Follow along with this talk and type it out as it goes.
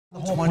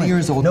20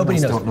 years old,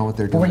 nobody knows. Don't know what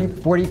they're doing.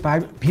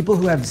 45, people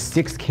who have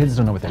 6 kids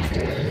don't know what they're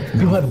doing.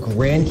 People who have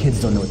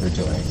grandkids don't know what they're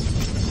doing.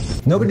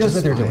 Nobody knows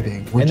what they're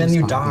doing. And then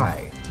you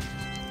die.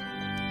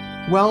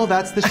 Well,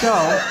 that's the show.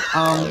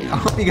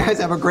 I hope you guys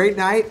have a great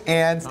night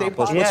and stay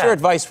positive. What's your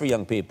advice for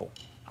young people?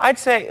 I'd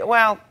say,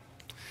 well,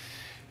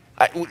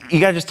 you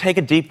gotta just take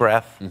a deep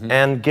breath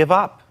and give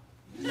up.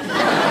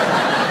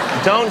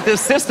 The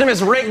system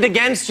is rigged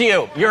against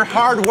you. Your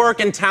hard work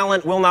and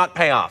talent will not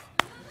pay off.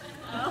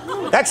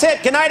 That's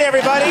it. Good night,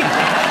 everybody.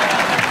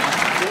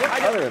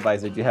 What other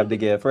advice would you have to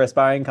give for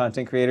aspiring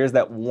content creators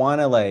that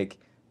want to like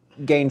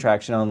gain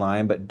traction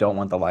online but don't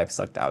want the life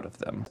sucked out of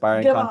them?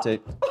 Aspiring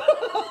content.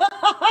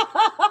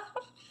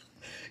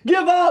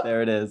 Give up!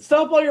 There it is.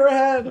 Stop while you're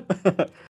ahead.